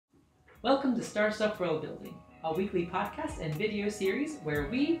Welcome to Star Stuff World Building, a weekly podcast and video series where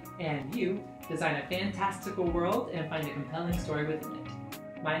we and you design a fantastical world and find a compelling story within it.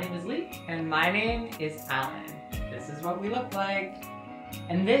 My name is Lee. And my name is Alan. This is what we look like.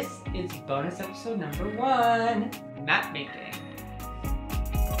 And this is bonus episode number 1, Mapmaking.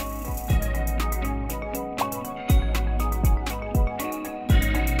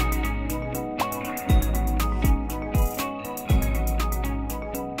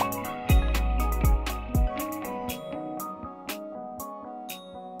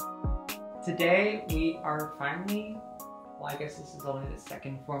 Today we are finally, well, I guess this is only the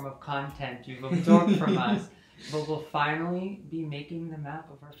second form of content you've absorbed from us, but we'll finally be making the map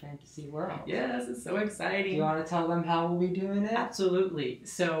of our fantasy world. Yes, it's so exciting. Do you want to tell them how we'll be doing it? Absolutely.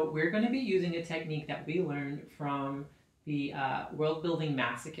 So we're going to be using a technique that we learned from the Worldbuilding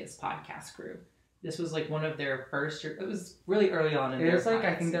Masochists podcast crew. This was like one of their first, it was really early on in their It was like,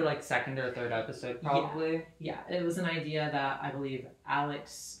 podcast. I think they're like second or third episode probably. Yeah, it was an idea that I believe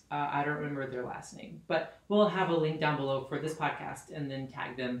Alex, I don't remember their last name, but we'll have a link down below for this podcast and then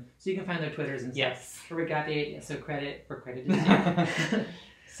tag them so you can find their Twitters and stuff. Yes. Where we got the idea, so credit for credit is due.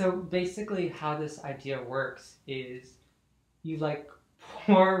 So basically how this idea works is you like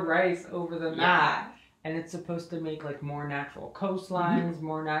pour rice over the map. And it's supposed to make like more natural coastlines,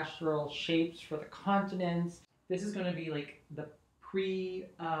 more natural shapes for the continents. This is going to be like the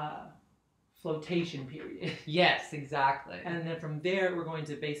pre-floatation period. Yes, exactly. And then from there, we're going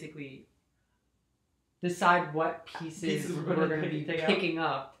to basically decide what pieces we're going to be picking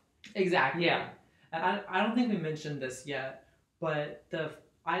up. Exactly. Yeah. And I don't think we mentioned this yet, but the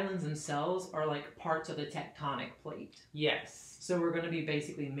islands themselves are like parts of the tectonic plate. Yes. So we're going to be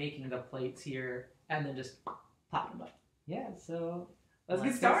basically making the plates here and then just pop them up. Yeah, so let's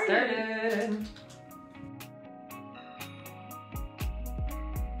get started. I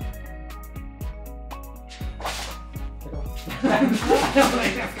don't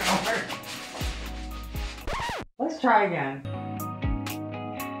think that's gonna work. Let's try again.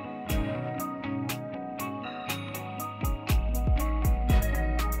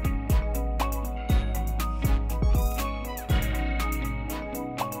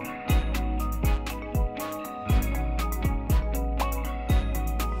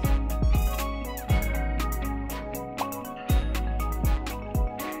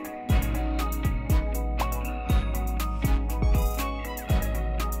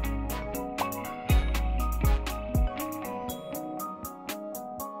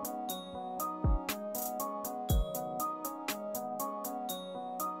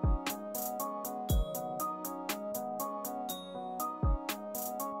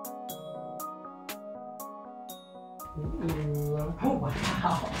 Ooh. Oh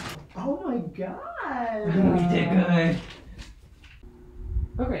wow! Oh my god! We did good.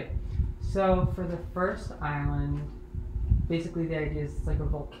 Okay, so for the first island, basically the idea is it's like a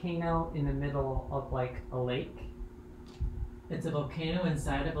volcano in the middle of like a lake. It's a volcano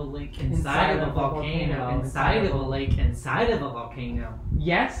inside of a lake, inside of a volcano, inside of a lake, inside of a volcano.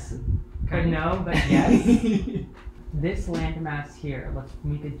 Yes, but no, but yes. This landmass here, let's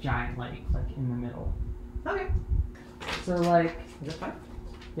make a giant lake, like in the middle. Okay. So like, is it fine?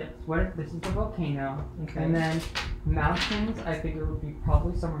 Yes. What if this is the volcano? Okay. And then mountains, I figure would be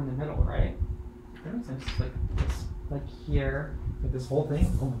probably somewhere in the middle, right? That makes sense. Like this. Like here. Like this whole thing?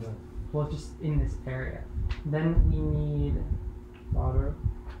 Oh my god. Well, just in this area. Then we need water.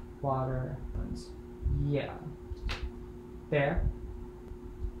 Yeah. There.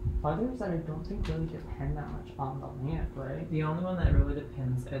 Others that I don't think really depend that much on the land, right? The only one that really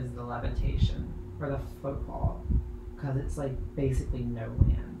depends is the levitation or the football, because it's like basically no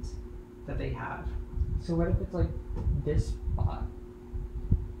land that they have. So what if it's like this spot?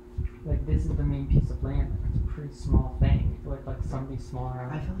 Like this is the main piece of land. Like it's a pretty small thing. I feel like somebody smaller.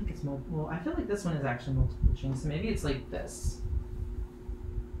 I feel like it's multiple. I feel like this one is actually multiple chains. So maybe it's like this.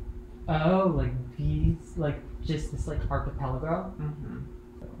 Oh, like these, like just this like archipelago. Mm-hmm.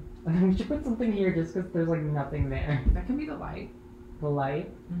 We should put something here just because there's like nothing there. That can be the light. The light.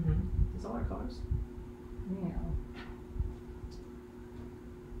 Mm-hmm. It's all our colors. Yeah.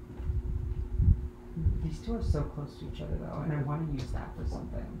 These two are so close to each other though, and I want to use that for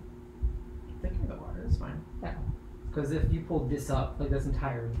something. They can be the water. It's fine. Yeah. Because if you pull this up, like this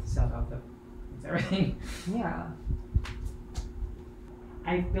entire stuff out, that's everything. Yeah.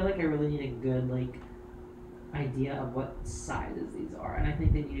 I feel like I really need a good like idea of what sizes these are, and I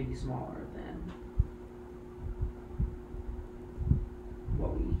think they need to be smaller than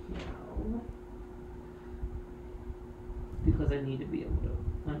what we know, because I need to be able to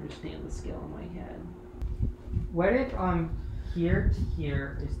understand the scale in my head. What if here to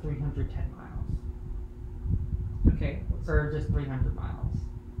here is 310 miles. Okay. Or just 300 miles.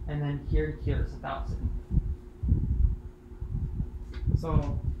 And then here to here is 1,000.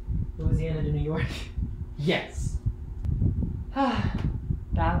 So, Louisiana to New York. Yes.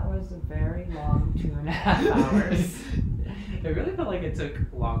 That was a very long 2.5 hours. It really felt like it took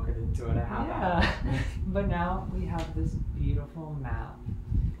longer than 2.5 hours. But now we have this beautiful map.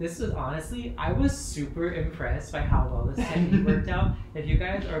 This was honestly, I was super impressed by how well this technique worked out. If you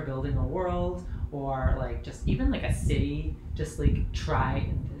guys are building a world or like just even like a city, just like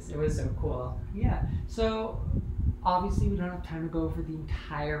try this. It was so cool. Yeah. So obviously we don't have time to go over the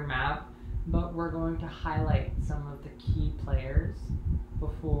entire map, but we're going to highlight some of the key players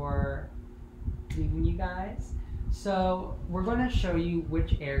before leaving you guys. So we're going to show you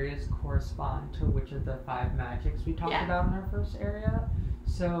which areas correspond to which of the 5 magics we talked about in our first area.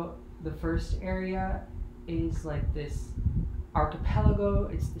 So the first area is like this archipelago.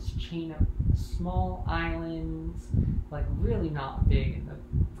 It's this chain of small islands, like really not big in the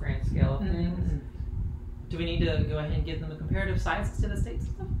grand scale of things. Do we need to go ahead and give them a comparative size to the states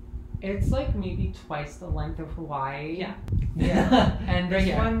and stuff? It's like maybe twice the length of Hawaii. Yeah. Yeah. And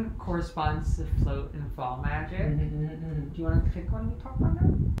this one corresponds to float and fall magic. Mm-hmm. Do you want to pick one to talk about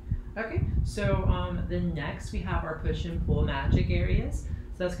now? Okay, so then next we have our push and pull magic areas.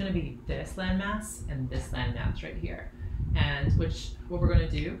 So that's going to be this landmass and this landmass right here. And what we're going to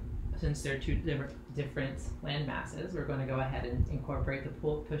do, since they're two different land masses, we're going to go ahead and incorporate the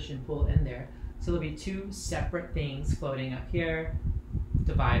push and pull in there. So there'll be 2 separate things floating up here,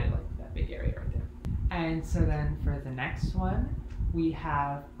 divided like that big area right there. And so then for the next one, we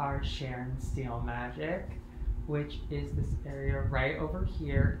have our share and steal magic, which is this area right over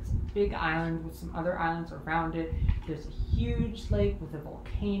here. It's a big island with some other islands around it. There's a huge lake with a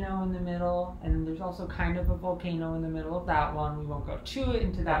volcano in the middle, and then there's also kind of a volcano in the middle of that one. We won't go too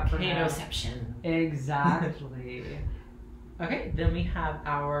into that for now. Volcanoception. Exactly. Okay, then we have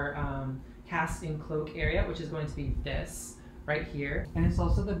our cast and cloak area, which is going to be this right here. And it's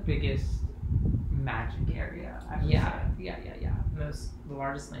also the biggest magic area, I would say. Yeah. The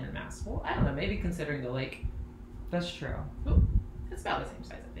largest landmass. Well, I don't know, maybe considering the lake. That's true. Oh, it's about the same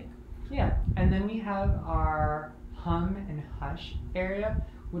size, I think. Yeah, and then we have our hum and hush area,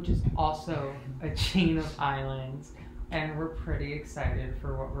 which is also a chain of islands, and we're pretty excited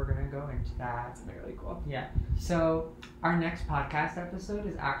for what we're going to go into that. That's really cool. Yeah, so our next podcast episode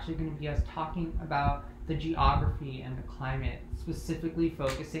is actually going to be us talking about the geography and the climate, specifically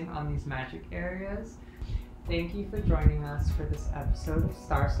focusing on these magic areas. Thank you for joining us for this episode of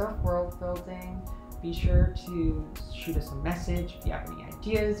Star Stuff World Building. Be sure to shoot us a message if you have any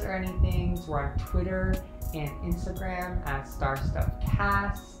ideas or anything. We're on Twitter and Instagram at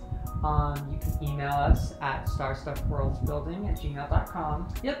StarStuffCast. You can email us at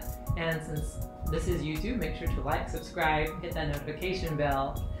starstuffworldsbuilding@gmail.com. Yep, and since this is YouTube, make sure to like, subscribe, hit that notification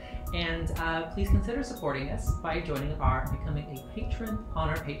bell, and please consider supporting us by becoming a patron on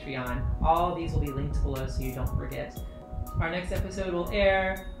our Patreon. All these will be linked below so you don't forget. Our next episode will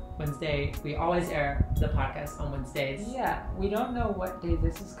air Wednesday. We always air the podcast on Wednesdays. Yeah, we don't know what day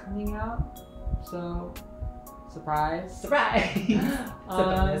this is coming out, so surprise. This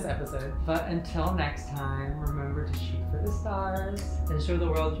episode. But until next time, remember to shoot for the stars and show the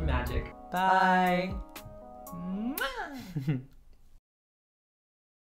world your magic. Bye.